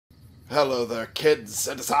Hello there, kids.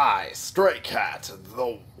 It is I, Stray Cat,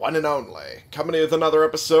 the one and only, coming with another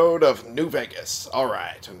episode of New Vegas.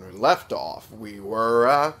 Alright, when we left off, we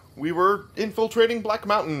were infiltrating Black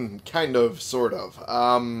Mountain, kind of, sort of.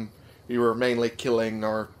 We were mainly killing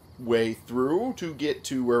our way through to get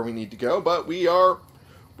to where we need to go, but we are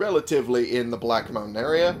relatively in the Black Mountain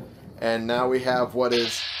area, and now we have what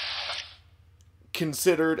is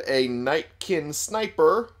considered a Nightkin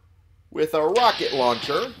sniper with a rocket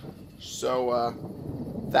launcher. So,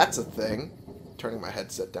 that's a thing. Turning my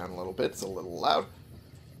headset down a little bit, it's a little loud.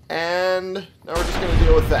 And now we're just going to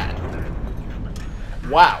deal with that.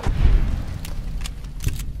 Wow.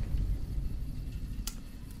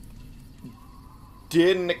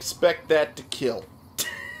 Didn't expect that to kill.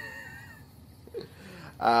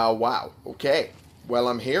 Wow. Okay. Well,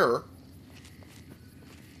 I'm here.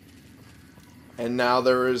 And now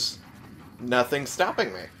there is nothing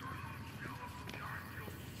stopping me.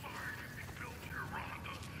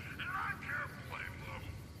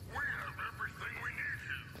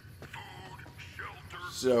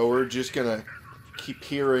 So we're just gonna keep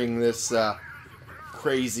hearing this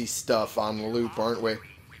crazy stuff on the loop, aren't we?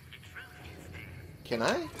 Can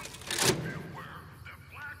I?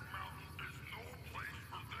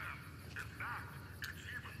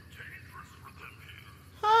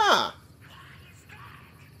 Huh.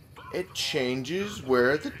 It changes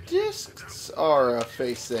where the discs are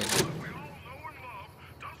facing.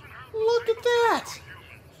 Look at that!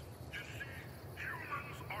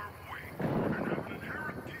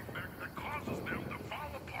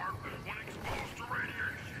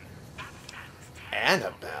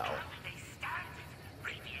 Annabelle.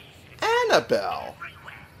 Annabelle.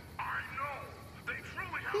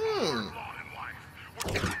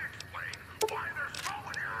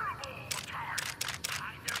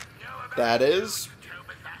 That is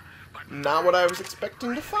not what I was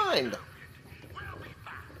expecting to find.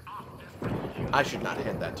 I should not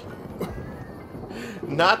hand that to you.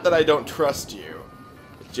 Not that I don't trust you.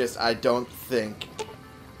 Just I don't think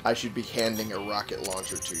I should be handing a rocket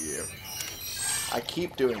launcher to you. I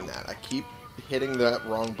keep doing that. I keep hitting that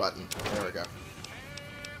wrong button. There we go.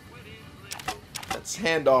 Let's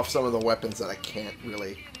hand off some of the weapons that I can't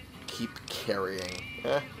really keep carrying.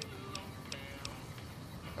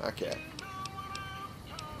 Okay.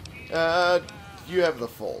 You have the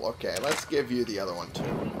full. Okay, let's give you the other one too.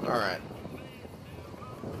 Alright.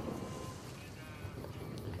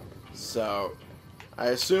 So, I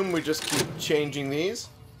assume we just keep changing these.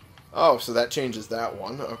 Oh, so that changes that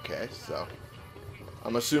one. Okay, so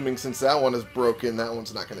I'm assuming since that one is broken, that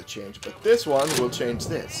one's not going to change. But this one will change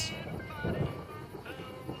this.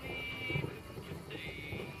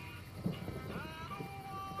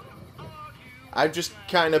 I've just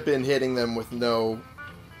kind of been hitting them with no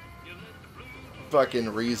fucking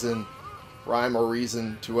reason, rhyme or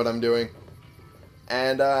reason to what I'm doing.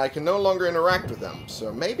 And I can no longer interact with them.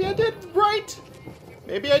 So maybe I did right?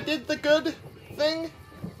 Maybe I did the good thing?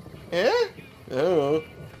 Eh? I don't know.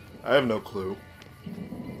 I have no clue.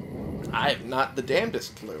 I have not the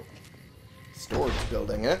damnedest clue. Storage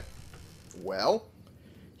building, eh? Well,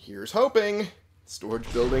 here's hoping.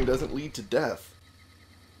 Storage building doesn't lead to death.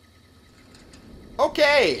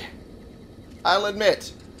 Okay! I'll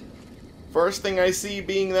admit. First thing I see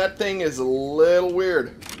being that thing is a little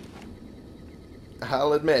weird.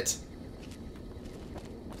 I'll admit.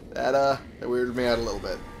 That weirded me out a little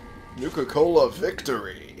bit. Nuka-Cola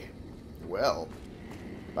victory. Well,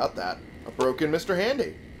 about that. A broken Mr.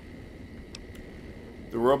 Handy.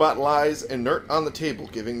 The robot lies inert on the table,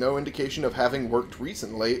 giving no indication of having worked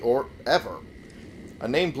recently or ever. A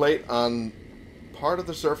nameplate on part of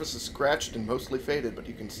the surface is scratched and mostly faded, but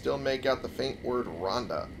you can still make out the faint word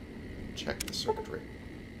Rhonda. Check the circuitry.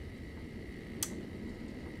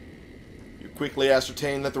 You quickly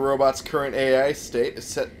ascertain that the robot's current AI state is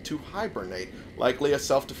set to hibernate, likely a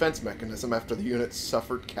self-defense mechanism after the unit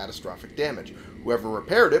suffered catastrophic damage. Whoever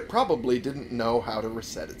repaired it probably didn't know how to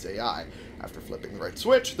reset its AI. After flipping the right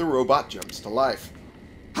switch, the robot jumps to life.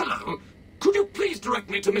 Hello. Could you please direct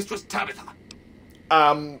me to Mistress Tabitha?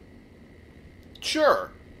 Sure.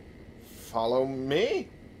 Follow me?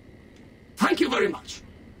 Thank you very much.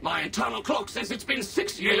 My internal clock says it's been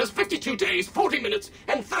 6 years, 52 days, 40 minutes,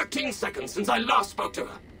 and 13 seconds since I last spoke to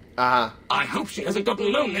her. I hope she hasn't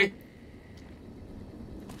gotten lonely.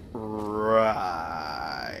 Right.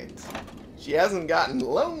 She hasn't gotten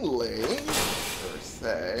lonely, per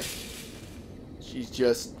se. She's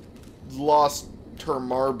just lost her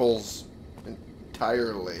marbles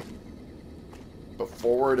entirely. But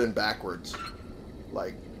forward and backwards.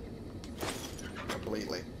 Like,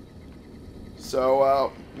 completely.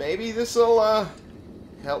 So, maybe this'll,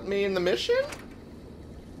 help me in the mission?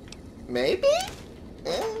 Maybe?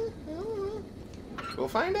 I don't know. We'll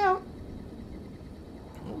find out.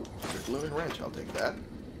 Oh, glue and wrench. I'll take that.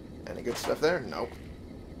 Any good stuff there? Nope.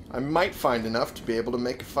 I might find enough to be able to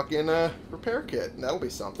make a fucking repair kit. That'll be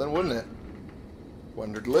something, wouldn't it?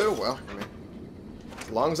 Wonder glue? Well, I mean, as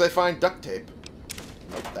long as I find duct tape.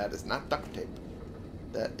 Nope, that is not duct tape.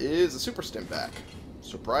 That is a super stim pack.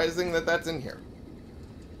 Surprising that that's in here.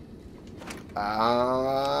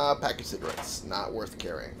 Pack of cigarettes. Not worth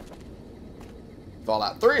carrying.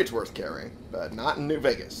 Fallout 3 it's worth carrying, but not in New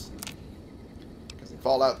Vegas. Because in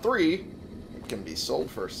Fallout 3, it can be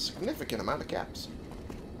sold for a significant amount of caps.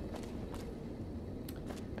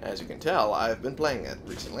 As you can tell, I've been playing it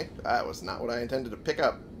recently. That was not what I intended to pick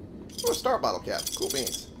up. Oh, a star bottle cap. Cool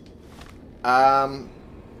beans.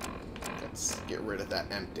 Let's get rid of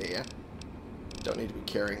that empty, yeah? Don't need to be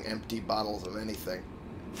carrying empty bottles of anything.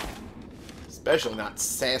 Especially not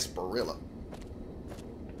sarsaparilla.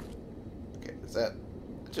 Okay, is that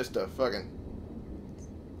just a fucking...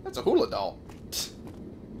 That's a hula doll.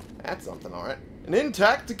 That's something, alright. An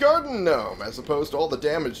intact garden gnome, as opposed to all the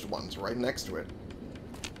damaged ones right next to it.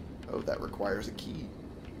 Oh, that requires a key.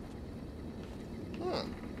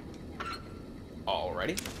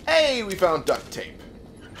 Alrighty. Hey, we found duct tape.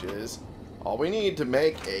 Which is all we need to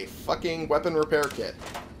make a fucking weapon repair kit.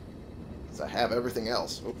 Because I have everything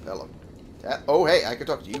else. Oh, hello. Oh, hey, I can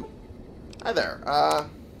talk to you. Hi there.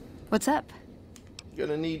 What's up?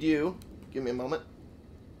 Gonna need you. Give me a moment.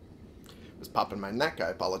 Was popping my neck. I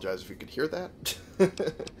apologize if you could hear that.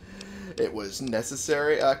 It was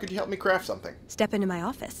necessary. Could you help me craft something? Step into my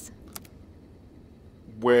office.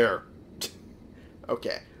 Where?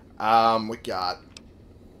 Okay. We got...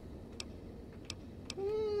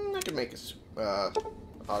 I can make a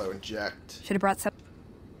auto-inject. Should have brought some...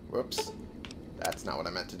 Whoops. That's not what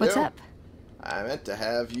I meant to do. What's up? I meant to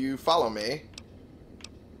have you follow me.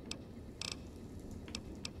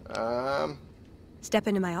 Step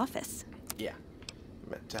into my office. Yeah.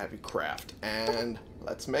 I meant to have you craft. And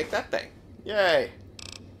let's make that thing. Yay!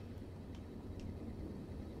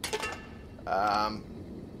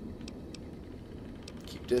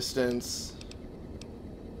 Keep distance.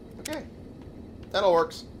 Okay. That all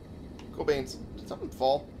works. Cool beans. Did something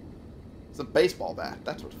fall? It's a baseball bat.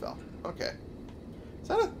 That's what fell. Okay. Is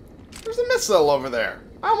that a... There's a missile over there.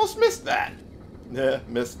 I almost missed that. Yeah,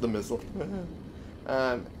 missed the missile.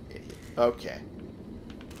 Okay.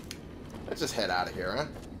 Let's just head out of here, huh?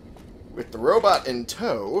 With the robot in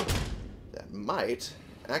tow, that might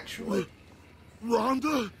actually...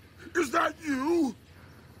 Rhonda? Is that you?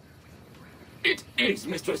 It is,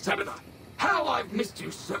 Mistress Tabitha. How I've missed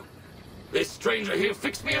you so. This stranger here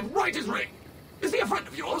fixed me up right as rain. Is he a friend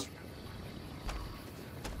of yours?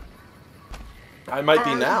 I might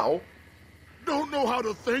be now. Don't know how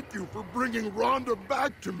to thank you for bringing Rhonda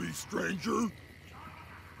back to me, stranger.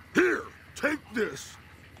 Here, take this.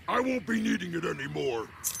 I won't be needing it anymore.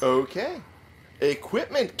 Okay.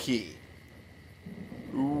 Equipment key.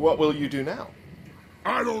 What will you do now?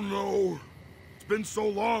 I don't know. It's been so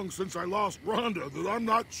long since I lost Rhonda that I'm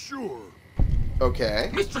not sure.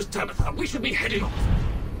 Okay. Mistress Tabitha, we should be heading off.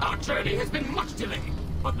 Our journey has been much delayed,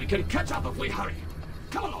 but we can catch up if we hurry.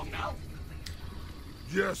 Come along now.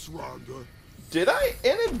 Yes, Rhonda. Did I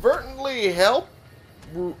inadvertently help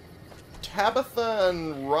Tabitha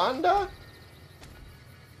and Rhonda?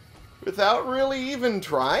 Without really even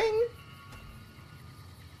trying?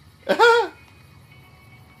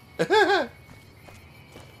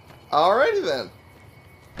 Alrighty then.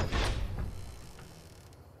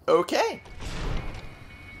 Okay.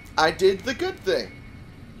 I did the good thing.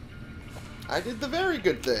 I did the very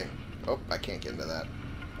good thing. Oh, I can't get into that.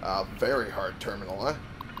 Very hard terminal, huh?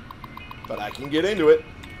 But I can get into it.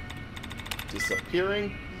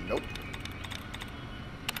 Disappearing? Nope.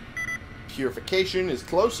 Purification is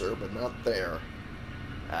closer, but not there.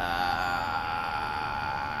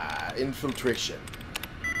 Infiltration.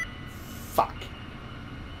 Fuck.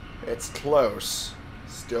 It's close.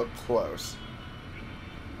 Still close.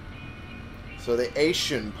 So the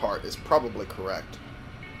Asian part is probably correct.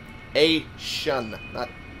 Asian, not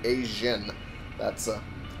Asian. That's a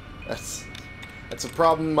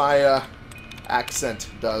problem my accent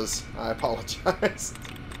does. I apologize.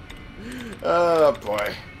 Oh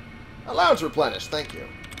boy. Allowance replenished, thank you.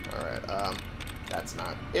 Alright, that's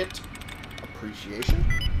not it. Appreciation.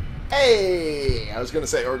 Hey! I was gonna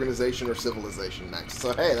say organization or civilization next,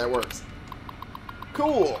 so hey, that works.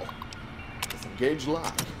 Cool. Disengage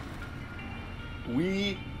lock.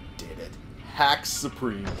 We did it. Hack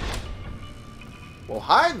Supreme. Well,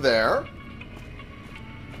 hi there.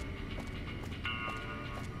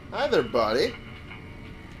 Hi there, buddy.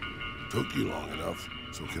 Took you long enough,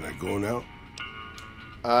 so can I go now?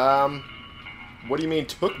 What do you mean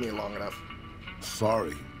took me long enough?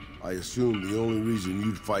 Sorry. I assumed the only reason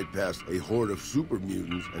you'd fight past a horde of super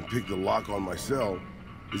mutants and pick the lock on my cell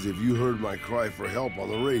is if you heard my cry for help on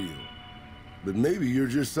the radio. But maybe you're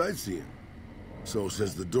just sightseeing. So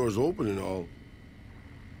since the door's open and all,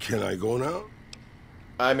 can I go now?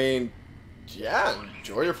 I mean, yeah,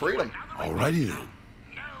 enjoy your freedom. Alrighty then.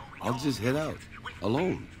 I'll just head out,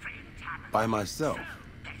 alone, by myself,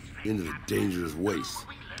 into the dangerous waste.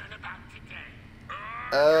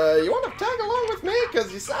 You want to tag along with me?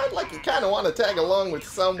 Because you sound like you kind of want to tag along with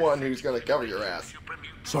someone who's going to cover your ass.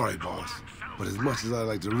 Sorry, boss, but as much as I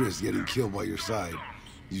like to risk getting killed by your side,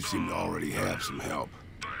 you seem to already have some help.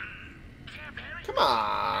 Come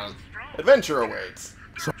on. Adventure awaits.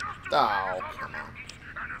 Oh, come on.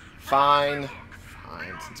 Fine.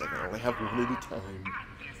 Fine, since I can only have limited time.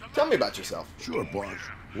 Tell me about yourself. Sure, boss.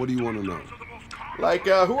 What do you want to know? Like,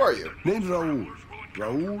 who are you? Name's Raul.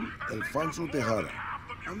 Raul Alfonso Tejada.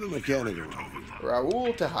 I'm the mechanic around here.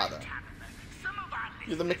 Raul Tejada.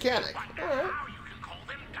 You're the mechanic. Alright.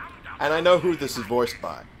 And I know who this is voiced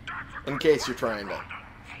by. In case you're trying to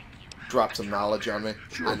drop some knowledge on me.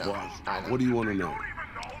 Sure, I know. boss. I know. What do you want to know?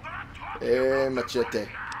 Machete.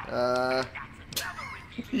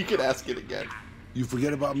 You could ask it again. You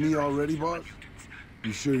forget about me already, boss?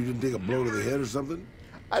 You sure you didn't take a blow to the head or something?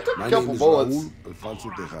 I took My a couple name is bullets. Raul Alfonso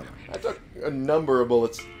Tejada. I took a number of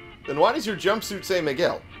bullets. Then why does your jumpsuit say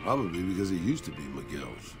Miguel? Probably because it used to be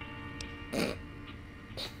Miguel's.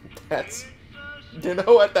 That's... You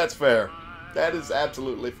know what? That's fair. That is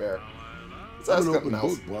absolutely fair. Let's ask I'm an something open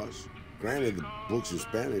else. book, boss. Granted, the book's in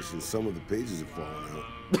Spanish and some of the pages have fallen out.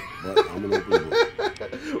 But I'm an open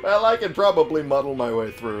book. Well, I can probably muddle my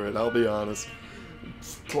way through it, I'll be honest.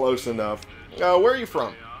 It's close enough. Where are you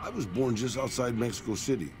from? I was born just outside Mexico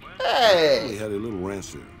City. Hey! I had a little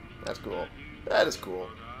ranch there. That's cool. That is cool.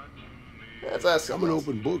 Let's ask I'm something an else.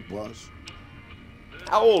 open book, boss.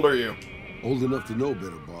 How old are you? Old enough to know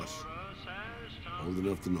better, boss. Old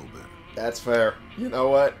enough to know better. That's fair. You know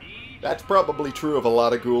what? That's probably true of a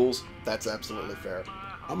lot of ghouls. That's absolutely fair.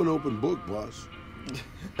 I'm an open book, boss.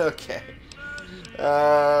 Okay.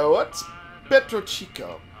 What's Petro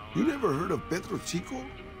Chico? You never heard of Petro Chico?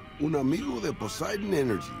 Un amigo de Poseidon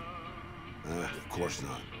Energy. Of course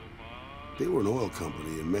not. They were an oil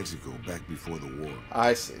company in Mexico back before the war.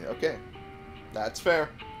 I see. Okay. That's fair.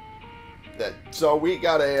 So we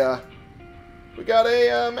got a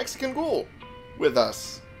Mexican ghoul with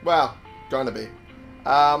us. Well, gonna be.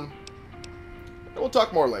 We'll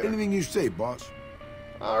talk more later. Anything you say, boss.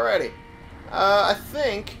 Alrighty. I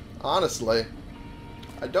think, honestly,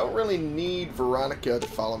 I don't really need Veronica to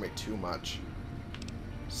follow me too much.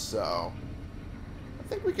 So, I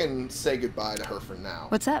think we can say goodbye to her for now.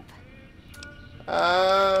 What's up?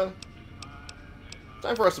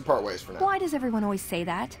 Time for us to part ways for now. Why does everyone always say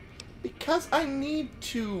that? Because I need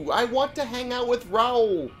to. I want to hang out with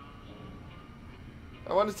Raul.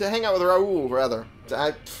 I wanted to hang out with Raul, rather.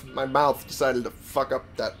 My mouth decided to fuck up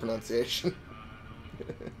that pronunciation.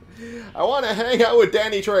 I want to hang out with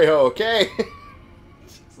Danny Trejo, okay?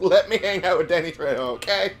 Just let me hang out with Danny Trejo,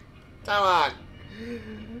 okay? Come on.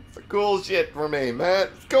 It's a cool shit for me, man.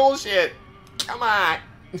 It's cool shit. Come on.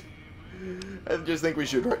 I just think we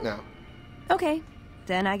should right now. Okay,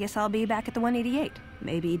 then I guess I'll be back at the 188.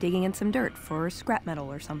 Maybe digging in some dirt for scrap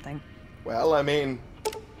metal or something. Well, I mean,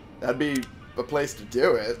 that'd be a place to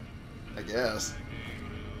do it, I guess.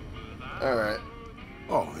 Alright.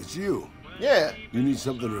 Oh, it's you. Yeah, You need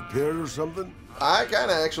something repaired or something? I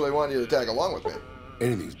kind of actually want you to tag along with me.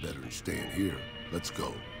 Anything's better than staying here. Let's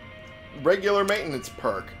go. Regular maintenance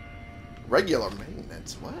perk. Regular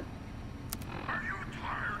maintenance? What?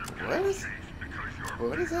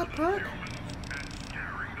 What is that perk?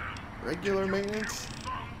 Regular maintenance?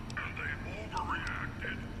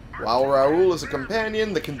 While Raul is a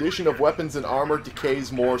companion, the condition of weapons and armor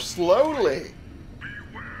decays more slowly.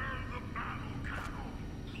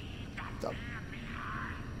 The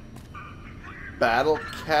battle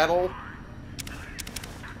cattle?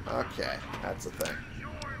 Okay, that's a thing.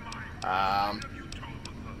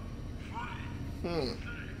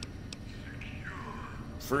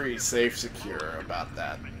 Free, safe, secure about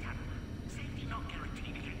that.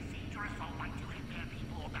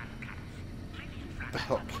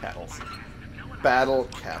 Battle cattles. Battle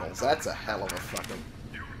cattles. That's a hell of a fucking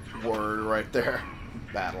word right there.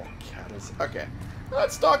 Battle cattles. Okay.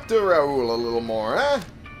 Let's talk to Raul a little more, huh?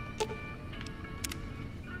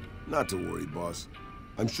 Not to worry, boss.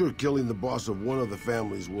 I'm sure killing the boss of one of the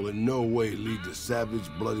families will in no way lead to savage,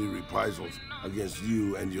 bloody reprisals against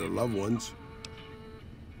you and your loved ones.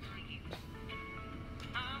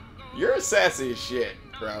 You're a sassy as shit,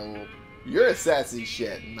 Raul. You're a sassy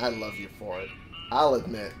shit, and I love you for it. I'll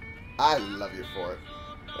admit, I love you for it.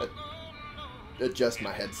 Adjust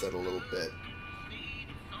my headset a little bit.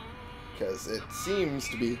 Because it seems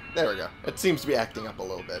to be... There we go. It seems to be acting up a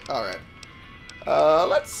little bit. Alright.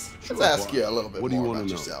 Let's ask you a little bit more about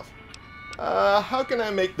yourself. How can I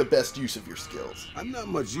make the best use of your skills? I'm not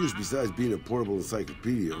much use besides being a portable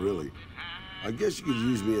encyclopedia, really. I guess you could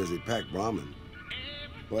use me as a pack Brahmin.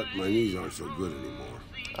 But my knees aren't so good anymore.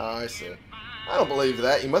 Oh, I see. I don't believe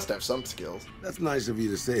that. You must have some skills. That's nice of you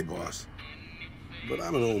to say, boss. But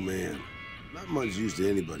I'm an old man. Not much use to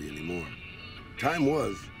anybody anymore. Time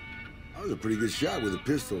was. I was a pretty good shot with a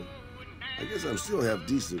pistol. I guess I'm still half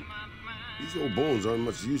decent. These old bones aren't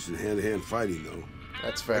much use in hand-to-hand fighting, though.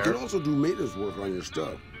 That's fair. I can also do maintenance work on your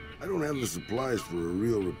stuff. I don't have the supplies for a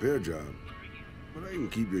real repair job, but I can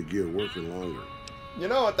keep your gear working longer. You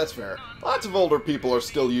know what? That's fair. Lots of older people are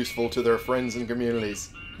still useful to their friends and communities.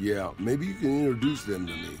 Yeah, maybe you can introduce them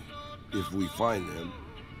to me, if we find them,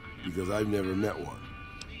 because I've never met one.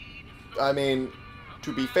 I mean,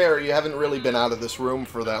 to be fair, you haven't really been out of this room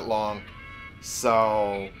for that long,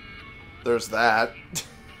 so there's that.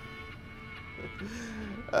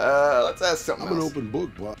 Let's ask something else. I'm an open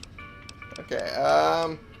book, boss. Okay,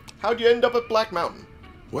 how'd you end up at Black Mountain?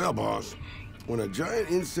 Well, boss, when a giant,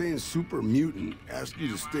 insane super mutant asks you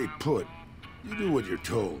to stay put, you do what you're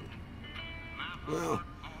told. Well,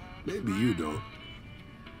 maybe you don't.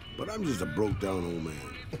 But I'm just a broke-down old man.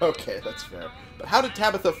 Okay, that's fair. But how did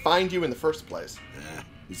Tabitha find you in the first place?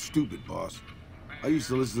 It's stupid, boss. I used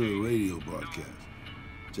to listen to the radio broadcast,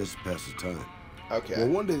 just to pass the time. Okay. Well,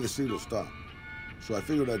 one day the signal stopped, so I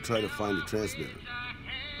figured I'd try to find a transmitter.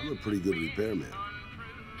 I'm a pretty good repairman.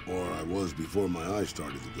 Or I was before my eyes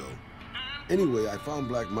started to go. Anyway, I found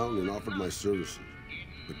Black Mountain and offered my services.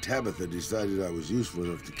 But Tabitha decided I was useful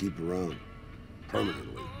enough to keep around.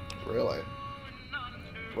 Permanently. Really?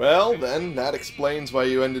 Well, then, that explains why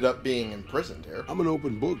you ended up being imprisoned here. I'm an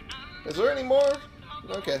open book. Is there any more?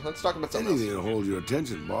 Okay, let's talk about something Anything to hold your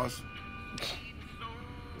attention, boss.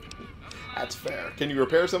 That's fair. Can you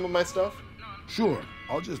repair some of my stuff? Sure.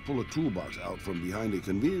 I'll just pull a toolbox out from behind a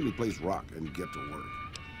conveniently placed rock and get to work.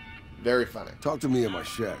 Very funny. Talk to me at my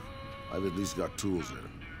shack. I've at least got tools there.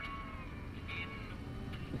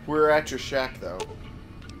 We're at your shack, though.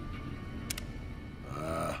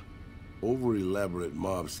 Over-elaborate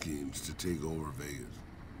mob schemes to take over Vegas.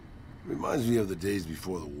 Reminds me of the days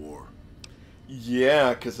before the war.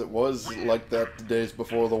 Yeah, because it was like that the days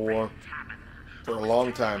before the war. For a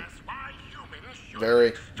long time.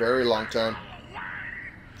 Very, very long time.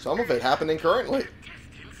 Some of it happening currently.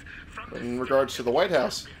 In regards to the White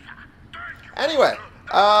House. Anyway,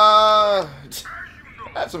 I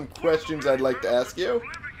have some questions I'd like to ask you.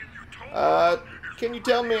 Can you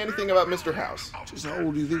tell me anything about Mr. House? Just how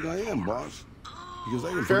old do you think I am, boss? Because I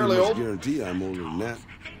can Fairly pretty much old? guarantee I'm older than that.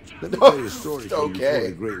 Let me tell you a story from before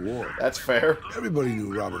the Great War. That's fair. Everybody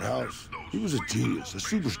knew Robert House. He was a genius, a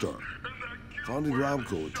superstar. Founded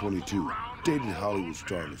Romco at 22. Dated Hollywood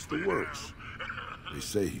starlets, the works. They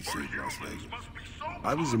say he saved Las Vegas.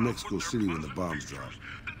 I was in Mexico City when the bombs dropped.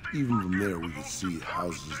 Even from there, we could see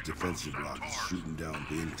House's defensive rockets shooting down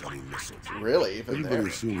the incoming missiles. Really? Even there? Everybody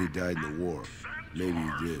assumed he died in the war. Maybe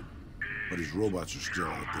he did. But his robots are still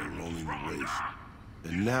out there roaming the waste.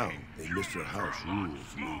 And now, a Mr. House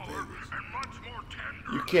rules New Vegas.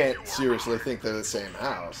 You can't seriously think they're the same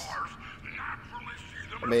house.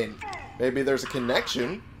 I mean, maybe there's a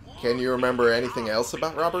connection. Can you remember anything else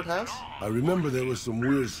about Robert House? I remember there was some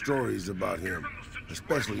weird stories about him,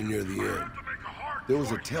 especially near the end. There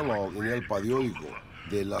was a tell-all in El Periódico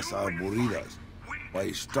de las Aburridas by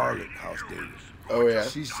a starlet house dated. Oh, yeah?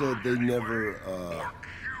 She said they never,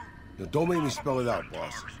 don't make me spell it out,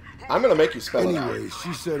 boss. I'm gonna make you spell it out. Anyway,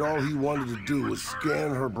 she said all he wanted to do was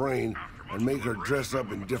scan her brain and make her dress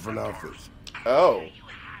up in different outfits. Oh.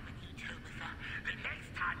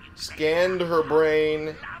 Scanned her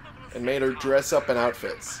brain and made her dress up in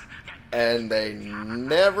outfits. And they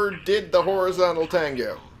never did the horizontal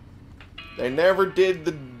tango. They never did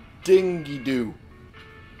the dingy-doo.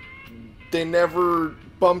 They never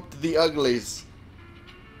bumped the uglies.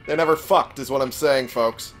 They never fucked, is what I'm saying,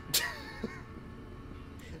 folks.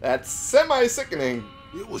 That's semi-sickening.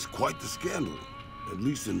 It was quite the scandal, at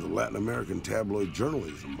least in the Latin American tabloid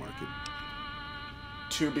journalism market.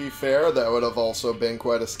 To be fair, that would have also been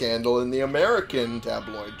quite a scandal in the American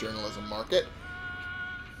tabloid journalism market.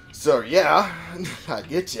 So, yeah, I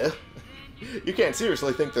get you. You can't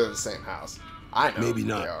seriously think they're the same house. I know Maybe who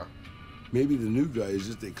not. They are. Maybe the new guy is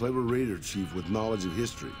just a clever raider chief with knowledge of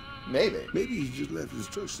history. Maybe. Maybe he just left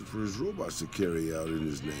instructions for his robots to carry out in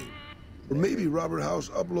his name. Or maybe Robert House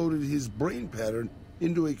uploaded his brain pattern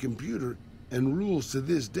into a computer and rules to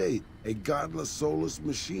this day a godless, soulless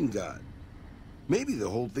machine god. Maybe the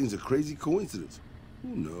whole thing's a crazy coincidence.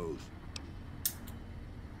 Who knows?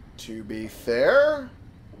 To be fair,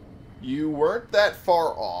 you weren't that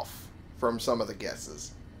far off from some of the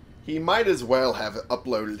guesses. He might as well have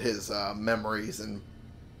uploaded his memories and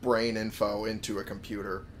brain info into a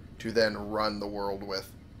computer to then run the world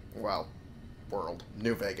with, well,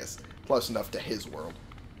 New Vegas. Close enough to his world.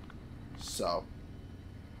 So,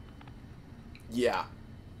 yeah.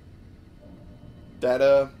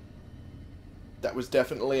 That was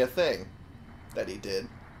definitely a thing that he did.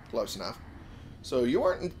 Close enough. So you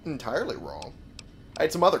weren't entirely wrong. I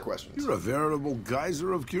had some other questions. You're a veritable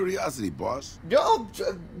geyser of curiosity, boss. Yo,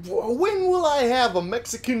 when will I have a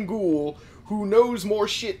Mexican ghoul who knows more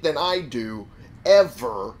shit than I do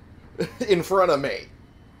ever in front of me?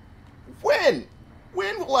 When?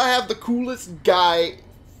 When will I have the coolest guy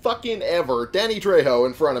fucking ever, Danny Trejo,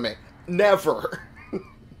 in front of me? Never.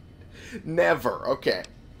 Never. Okay.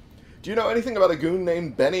 Do you know anything about a goon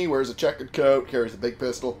named Benny, wears a checkered coat, carries a big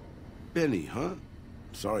pistol? Benny, huh?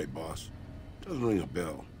 Sorry, boss. Doesn't ring a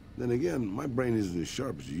bell. Then again, my brain isn't as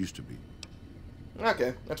sharp as it used to be.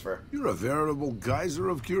 Okay, that's fair. You're a veritable geyser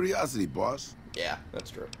of curiosity, boss. Yeah,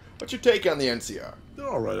 that's true. What's your take on the NCR? They're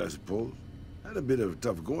all right, I suppose. Had a bit of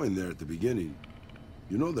tough going there at the beginning.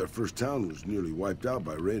 You know their first town was nearly wiped out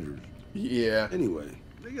by raiders. Yeah. Anyway,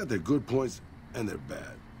 they got their good points and their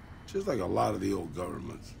bad. Just like a lot of the old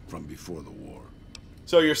governments from before the war.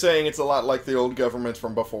 So you're saying it's a lot like the old governments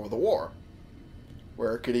from before the war,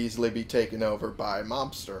 where it could easily be taken over by a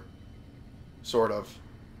mobster. Sort of.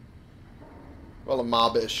 Well, a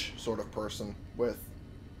mobbish sort of person with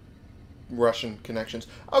Russian connections.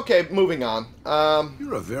 Okay, moving on.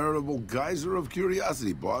 You're a veritable geyser of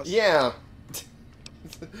curiosity, boss. Yeah.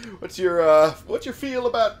 What's your feel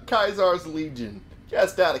about Kaisar's Legion?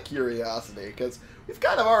 Just out of curiosity, because we've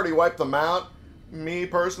kind of already wiped them out. Me,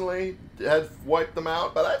 personally, have wiped them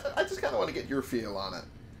out, but I just kind of want to get your feel on it.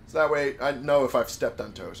 So that way I know if I've stepped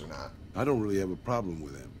on toes or not. I don't really have a problem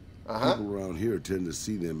with them. People around here tend to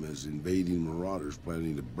see them as invading marauders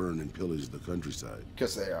planning to burn and pillage the countryside.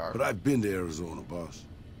 Because they are. But I've been to Arizona, boss.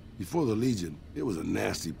 Before the Legion, it was a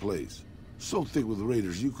nasty place. So thick with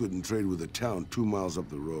raiders, you couldn't trade with a town 2 miles up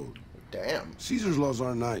the road. Damn. Caesar's laws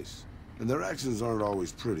aren't nice, and their actions aren't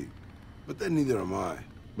always pretty. But then neither am I.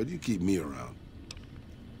 But you keep me around.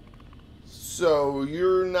 So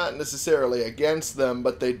you're not necessarily against them,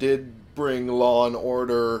 but they did bring law and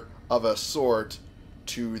order of a sort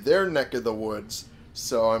to their neck of the woods.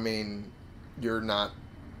 So, I mean, you're not,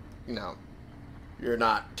 you're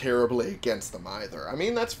not terribly against them either. I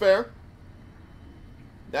mean, that's fair.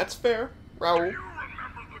 That's fair, Raul.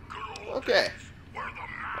 Okay.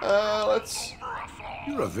 Let's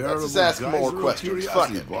just ask more questions.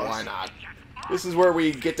 Fuck it, why not? This is where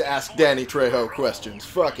we get to ask Danny Trejo questions.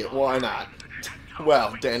 Fuck it, why not?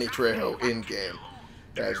 Well, Danny Trejo in-game.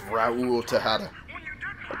 As Raul Tejada.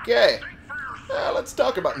 Okay. Let's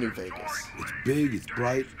talk about New Vegas. It's big, it's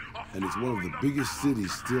bright, and it's one of the biggest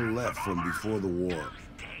cities still left from before the war.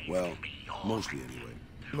 Well, mostly anyway.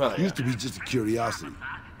 Well, It used to be just a curiosity.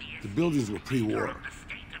 The buildings were pre-war,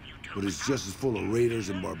 but it's just as full of raiders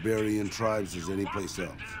and barbarian tribes as any place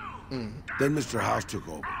else. Then Mr. House took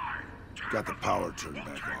over, got the power turned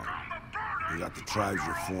back on, and got the tribes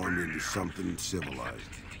reformed into something civilized.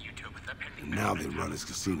 And now they run his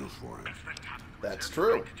casinos for him. That's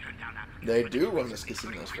true. They do run his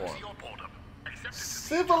casinos for him.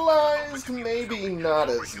 Civilized, maybe not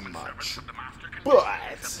as much. But,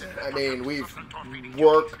 I mean, we've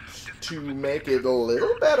worked to make it a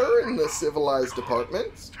little better in the civilized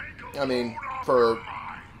department. I mean, for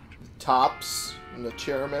Tops and the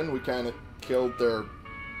chairman, we kind of killed their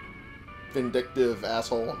vindictive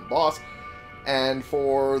asshole and boss. And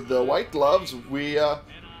for the White Gloves, we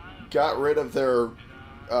got rid of their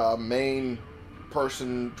main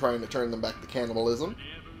person trying to turn them back to cannibalism.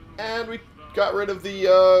 And we got rid of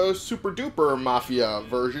the super duper mafia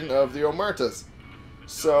version of the Omertas.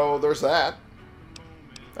 So there's that.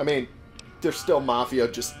 I mean, there's still mafia,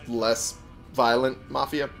 just less violent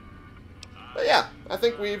mafia. But yeah, I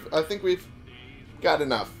think we've got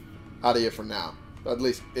enough out of you for now. At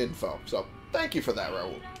least info. So thank you for that,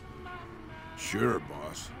 Raul. Sure,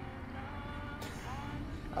 boss.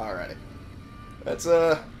 Alrighty.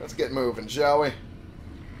 Let's get moving, shall we?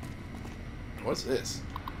 What's this?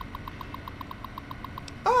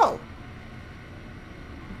 Oh!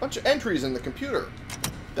 A bunch of entries in the computer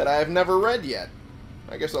that I have never read yet.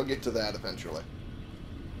 I guess I'll get to that eventually.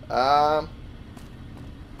 But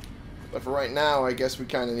for right now, I guess we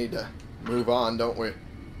kind of need to move on, don't we?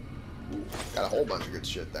 Ooh, got a whole bunch of good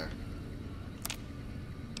shit there.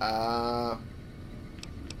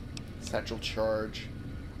 Satchel charge.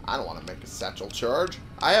 I don't want to make a satchel charge.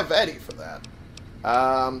 I have Eddie for that.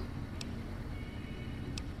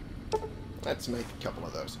 Let's make a couple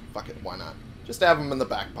of those. Fuck it, why not? Just have them in the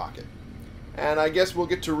back pocket. And I guess we'll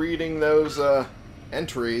get to reading those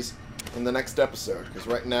entries in the next episode, because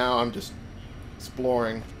right now I'm just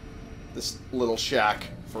exploring this little shack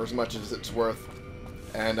for as much as it's worth.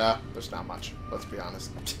 And there's not much, let's be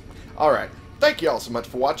honest. Alright, thank you all so much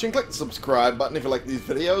for watching. Click the subscribe button if you like these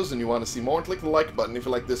videos and you want to see more, and click the like button if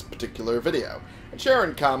you like this particular video. And share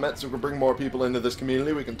and comment so we can bring more people into this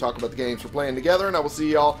community. We can talk about the games we're playing together, and I will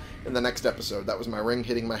see y'all in the next episode. That was my ring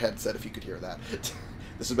hitting my headset, if you could hear that.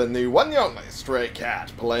 This has been the one and only Stray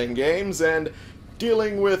Cat, playing games and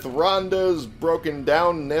dealing with Rhonda's broken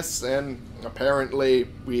downness, and apparently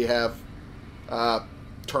we have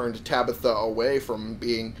turned Tabitha away from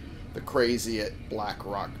being the crazy at Black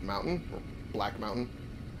Mountain.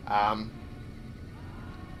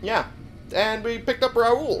 Yeah. And we picked up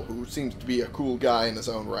Raul, who seems to be a cool guy in his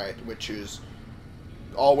own right, which is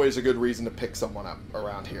always a good reason to pick someone up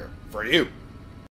around here. For you.